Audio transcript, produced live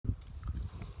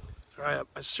All right,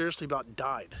 I seriously about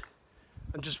died.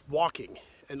 I'm just walking,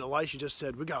 and Elisha just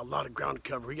said, we got a lot of ground to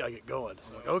cover, we gotta get going.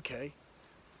 I'm like, okay.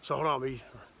 So hold on, I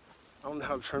don't know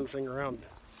how to turn the thing around.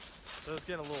 So it's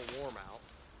getting a little warm out.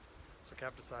 So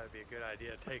Captain decided it'd be a good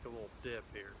idea to take a little dip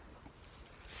here.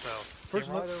 So First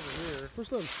right over here,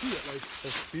 first let them see it, like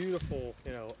this beautiful,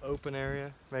 open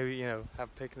area. Maybe, have a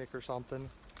picnic or something.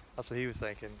 That's what he was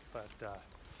thinking, but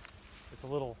it's a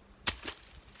little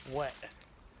wet.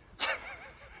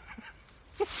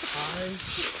 I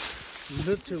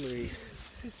literally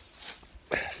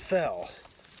fell.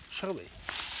 Show me.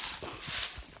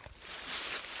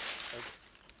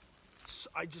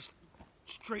 I just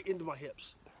straight into my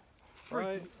hips.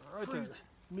 Right there. Freaked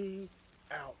me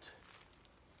out.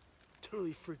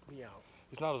 Totally freaked me out.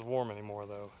 It's not as warm anymore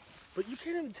though. But you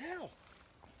can't even tell.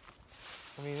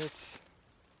 I mean, it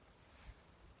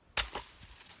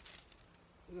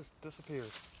just disappeared.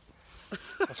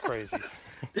 That's crazy.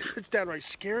 It's downright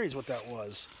scary is what that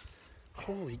was.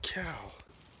 Holy cow.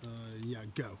 Yeah,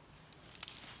 go.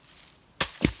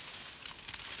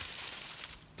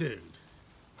 Dude.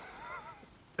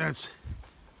 That's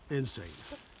insane.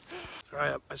 All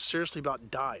right, I seriously about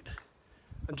died.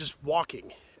 I'm just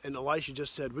walking, and Elisha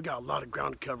just said, we got a lot of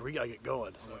ground to cover, we gotta get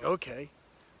going. I'm like, okay.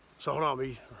 So hold on,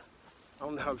 I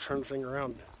don't know how to turn the thing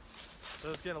around.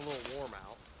 So it's getting a little warm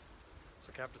out.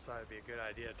 So Captain decided it'd be a good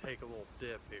idea to take a little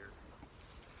dip here.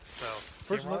 So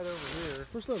first right over here,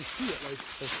 first let them see it, like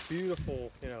this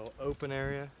beautiful, open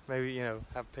area. Maybe, have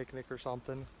a picnic or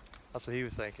something. That's what he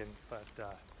was thinking, but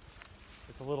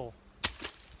it's a little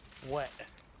wet.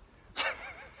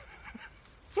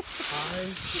 I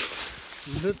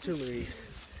literally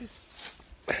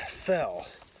fell.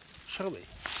 Show me.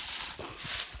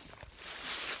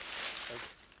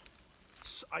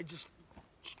 I just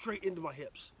straight into my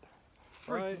hips.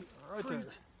 Right there.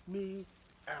 Freaked me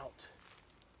out.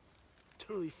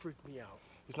 Totally freaked me out.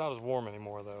 It's not as warm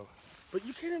anymore though. But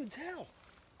you can't even tell.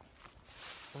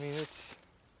 I mean, it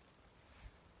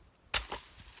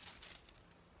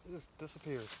just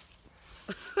disappeared.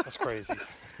 That's crazy.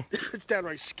 It's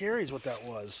downright scary is what that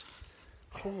was.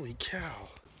 Holy cow.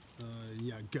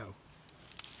 Yeah, go.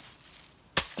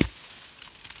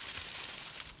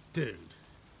 Dude.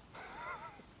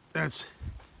 That's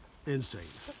insane.